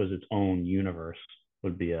track was its own universe,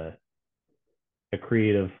 would be a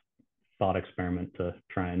creative thought experiment to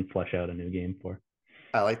try and flesh out a new game for.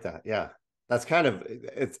 I like that. Yeah. That's kind of,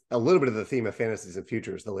 it's a little bit of the theme of Fantasies and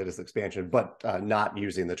Futures, the latest expansion, but not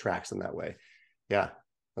using the tracks in that way. Yeah,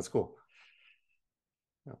 that's cool.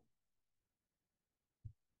 Yeah.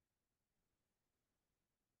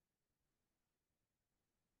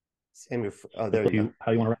 Sam, oh, there you go.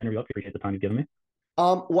 How you want to wrap the interview up? Appreciate the time you've given me.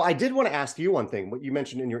 Well, I did want to ask you one thing. What you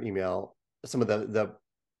mentioned in your email, some of the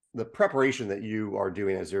preparation that you are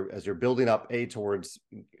doing as you're building up towards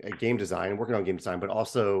a game design, working on game design, but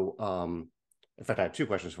also, in fact, I have two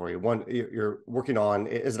questions for you. One, you're working on,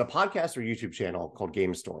 is it a podcast or YouTube channel called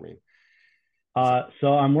Brainstorming?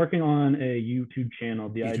 So I'm working on a YouTube channel.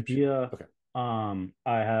 The YouTube idea, okay.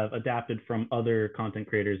 I have adapted from other content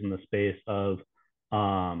creators in the space of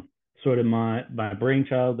sort of my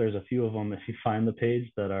brainchild. There's a few of them if you find the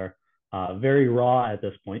page that are very raw at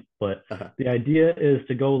this point. But the idea is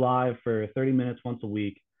to go live for 30 minutes once a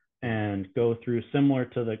week and go through, similar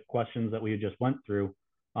to the questions that we just went through.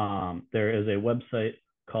 There is a website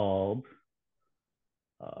called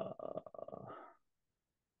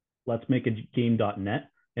let's make a game.net,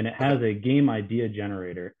 and it has a game idea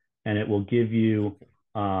generator, and it will give you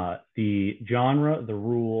the genre, the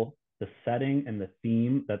rule, the setting, and the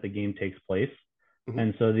theme that the game takes place.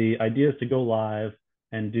 And so the idea is to go live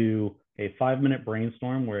and do a 5-minute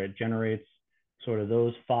brainstorm where it generates sort of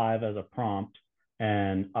those 5 as a prompt,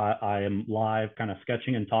 and I am live kind of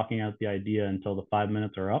sketching and talking out the idea until the 5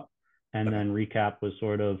 minutes are up, and then recap with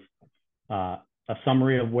sort of a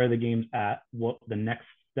summary of where the game's at, what the next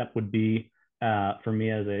step would be for me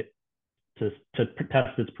as to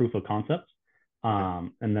test its proof of concept,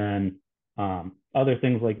 and then other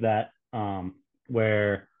things like that,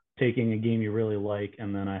 where taking a game you really like,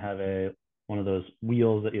 and then I have one of those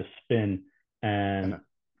wheels that you spin and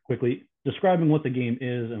quickly describing what the game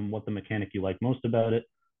is and what the mechanic you like most about it.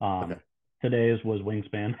 Today's was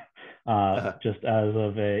Wingspan, just as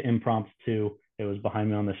of a impromptu. It was behind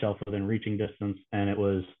me on the shelf within reaching distance, and it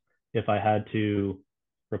was if I had to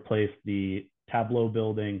replace the tableau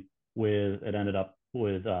building with, it ended up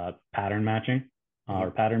with pattern matching or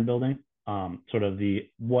pattern building, sort of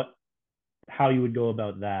how you would go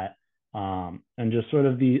about that, and just sort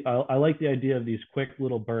of I like the idea of these quick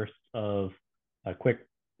little bursts of a quick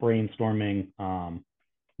brainstorming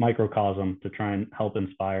microcosm to try and help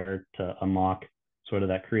inspire to unlock sort of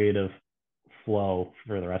that creative flow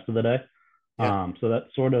for the rest of the day. So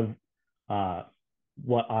that's sort of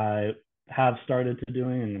what I have started to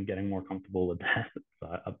doing, and I'm getting more comfortable with that.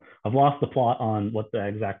 So I've lost the plot on what the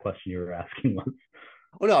exact question you were asking was.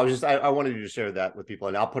 Oh no, I wanted you to share that with people,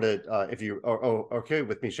 and I'll put it if you are okay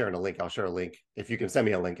with me sharing a link. I'll share a link. If you can send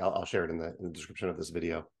me a link, I'll share it in the description of this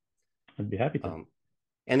video. I'd be happy to.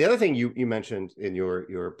 And the other thing you mentioned in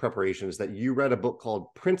your preparation is that you read a book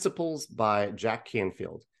called Principles by Jack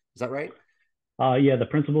Canfield. Is that right? Yeah, The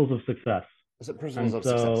Principles of Success. Is it Principles of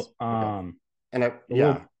Success? And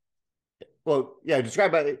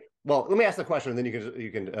describe it. Well, let me ask the question, and then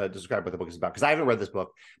you can describe what the book is about, because I haven't read this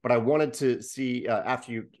book, but I wanted to see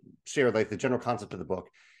after you share like the general concept of the book,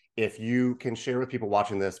 if you can share with people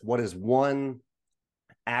watching this, what is one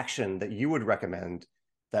action that you would recommend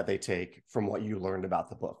that they take from what you learned about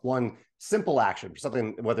the book? One simple action,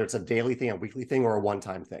 something, whether it's a daily thing, a weekly thing, or a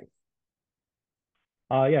one-time thing.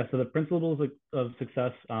 So The Principles of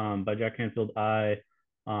Success by Jack Canfield.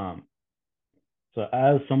 So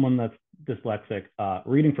as someone that's dyslexic,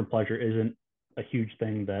 reading for pleasure isn't a huge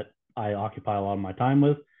thing that I occupy a lot of my time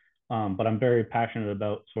with, but I'm very passionate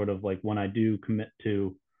about sort of like when I do commit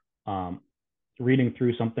to reading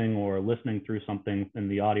through something or listening through something in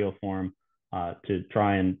the audio form, to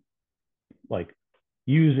try and like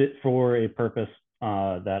use it for a purpose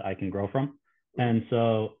that I can grow from. And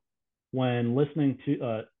so when listening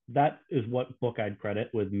to that is what book I'd credit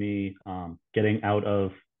with me getting out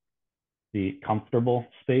of the comfortable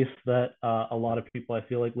space that a lot of people I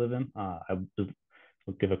feel like live in. I'll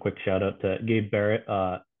give a quick shout out to Gabe Barrett.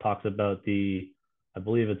 Talks about I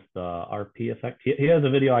believe it's the RP effect. He has a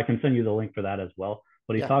video. I can send you the link for that as well.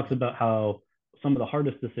 But he Yeah. talks about how some of the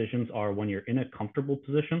hardest decisions are when you're in a comfortable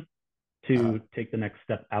position Uh-huh. to take the next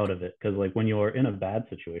step out of it. Because like when you're in a bad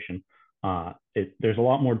situation, there's a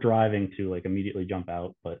lot more driving to like immediately jump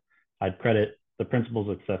out. But I'd credit the principles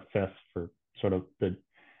of success for sort of the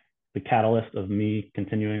catalyst of me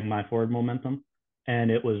continuing my forward momentum. And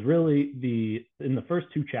it was really in the first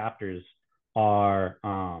two chapters are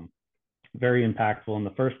very impactful. In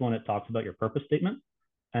the first one, it talks about your purpose statement.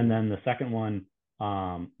 And then the second one,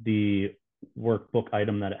 the workbook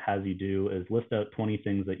item that it has you do is list out 20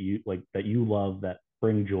 things that you like, that you love, that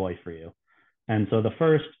bring joy for you. And so the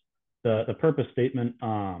purpose statement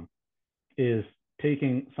is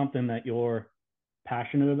taking something that you're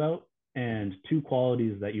passionate about and two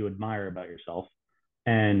qualities that you admire about yourself,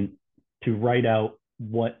 and to write out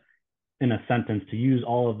what, in a sentence, to use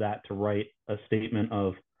all of that to write a statement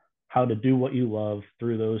of how to do what you love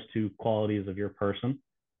through those two qualities of your person,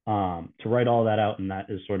 to write all that out. And that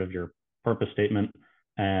is sort of your purpose statement.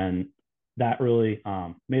 And that really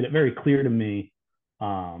made it very clear to me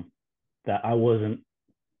that I wasn't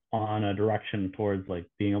on a direction towards like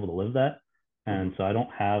being able to live that. And so I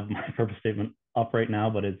don't have my purpose statement up right now,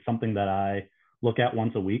 but it's something that I look at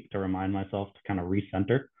once a week to remind myself to kind of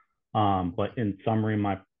recenter. But in summary,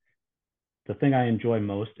 the thing I enjoy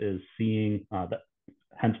most is seeing that.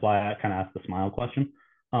 Hence why I kind of asked the smile question.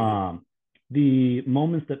 Mm-hmm. The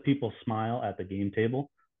moments that people smile at the game table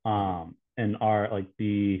Mm-hmm. and are like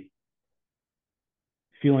the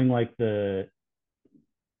feeling like the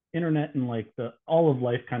internet and like the all of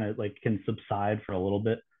life kind of like can subside for a little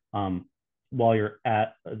bit um, while you're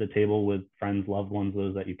at the table with friends, loved ones,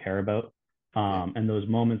 those that you care about. Yeah. And those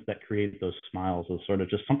moments that create those smiles is sort of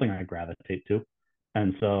just something I gravitate to.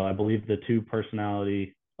 And so I believe the two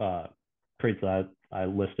personality traits that I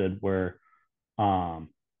listed were, um,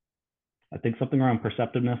 I think something around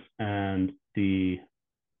perceptiveness and the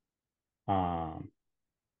um,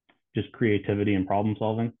 just creativity and problem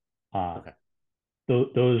solving. Uh, Okay.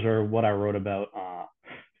 those are what I wrote about.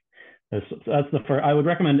 That's the first. I would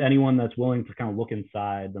recommend anyone that's willing to kind of look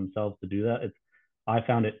inside themselves to do that. I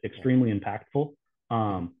found it Yeah. extremely impactful,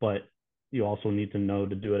 Mm-hmm. but you also need to know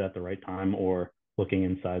to do it at the right time, or looking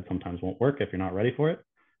inside sometimes won't work if you're not ready for it.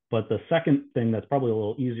 But the second thing that's probably a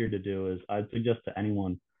little easier to do is I'd suggest to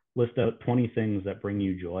anyone list out 20 things that bring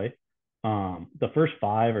you joy. The first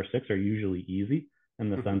five or six are usually easy in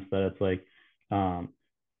the Mm-hmm. sense that it's like, um,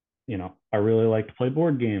 I really like to play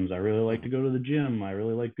board games. I really like Mm-hmm. to go to the gym. I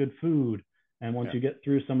really like good food. And once Yeah. you get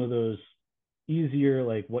through some of those easier,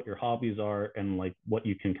 like what your hobbies are and like what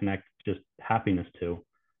you can connect just happiness to,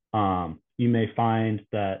 you may find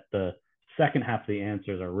that the second half of the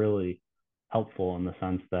answers are really helpful in the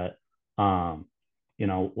sense that,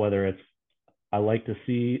 whether it's I like to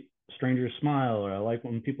see strangers smile, or I like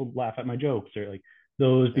when people laugh at my jokes, or like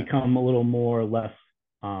those Yeah. become a little more or less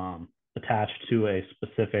attached to a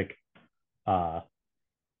specific uh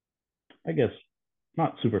I guess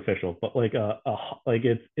not superficial, but like like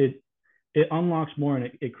it unlocks more,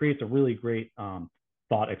 and it creates a really great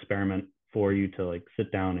thought experiment for you to like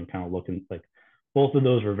sit down and kind of look, and like both of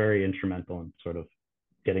those were very instrumental in sort of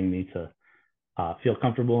getting me to feel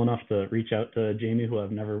comfortable enough to reach out to Jamie, who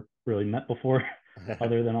I've never really met before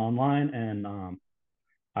other than online. And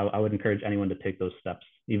I would encourage anyone to take those steps,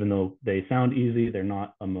 even though they sound easy. They're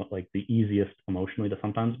not like the easiest emotionally to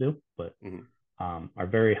sometimes do, but Mm-hmm. are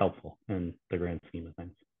very helpful in the grand scheme of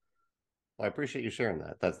things. Well, I appreciate you sharing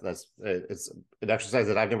that. That's it's an exercise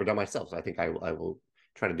that I've never done myself, so I think I will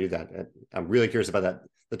try to do that. And I'm really curious about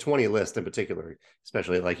the 20 list in particular,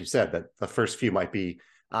 especially like you said, that the first few might be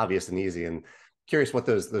obvious and easy, and curious what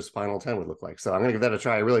those final 10 would look like. So I'm going to give that a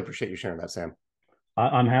try. I really appreciate you sharing that, Sam.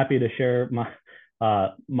 I'm happy to share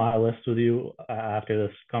my list with you after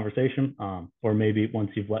this conversation, or maybe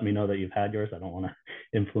once you've let me know that you've had yours. I don't want to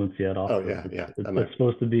influence you at all. Oh So yeah, yeah. it's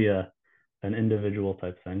supposed to be an individual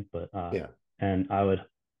type thing, but Yeah. and I would,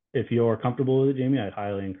 if you're comfortable with it, Jamie, I'd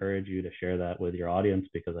highly encourage you to share that with your audience,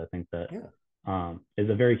 because I think that Yeah. is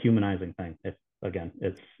a very humanizing thing.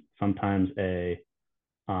 It's sometimes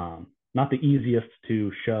not the easiest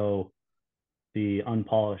to show the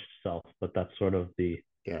unpolished self, but that's sort of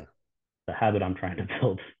Yeah. the habit I'm trying to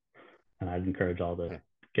build. And I'd encourage all to Yeah.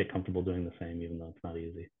 get comfortable doing the same, even though it's not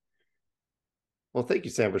easy. Well, thank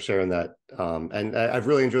you, Sam, for sharing that. And I've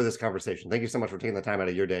really enjoyed this conversation. Thank you so much for taking the time out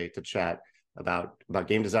of your day to chat about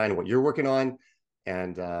game design and what you're working on,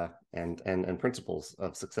 and principles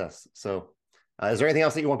of success. So, is there anything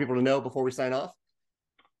else that you want people to know before we sign off?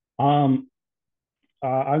 Um,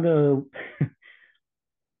 I'm gonna.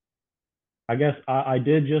 I guess I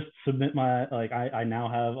did just submit my like I now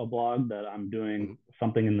have a blog that I'm doing Mm-hmm.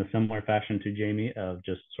 something in the similar fashion to Jamie of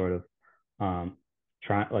just sort of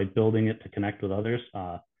trying like building it to connect with others.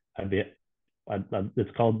 I'd be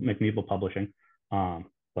it's called McMeeple Publishing,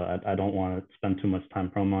 but I don't want to spend too much time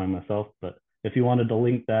promoting myself. But if you wanted to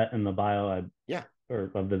link that in the bio, Yeah,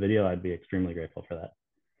 or of the video, I'd be extremely grateful for that.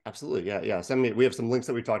 absolutely. Yeah, yeah. Send me. We have some links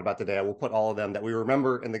that we talked about today. I will put all of them that we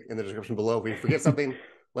remember in the description below. If we forget something,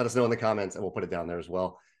 let us know in the comments, and we'll put it down there as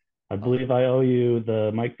well. I Um, believe I owe you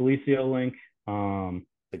the Mike Felicio link,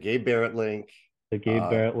 the Gabe Barrett link, the Gabe uh,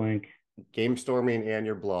 Barrett link. game storming, and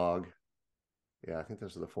your blog. Yeah, I think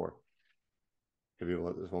those are the four. Maybe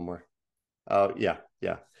there's one more. Yeah,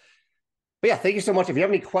 yeah. But yeah, thank you so much. If you have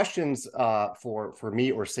any questions for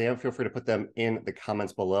me or Sam, feel free to put them in the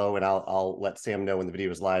comments below, and I'll let Sam know when the video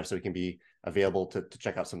is live so he can be available to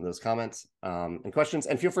check out some of those comments and questions.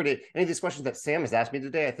 And feel free to any of these questions that Sam has asked me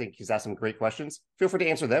today. I think he's asked some great questions. Feel free to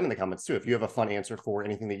answer them in the comments too. If you have a fun answer for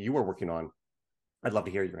anything that you are working on, I'd love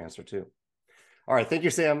to hear your answer too. All right, thank you,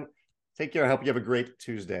 Sam. Take care. I hope you have a great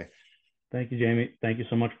Tuesday. Thank you, Jamie. Thank you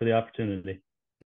so much for the opportunity.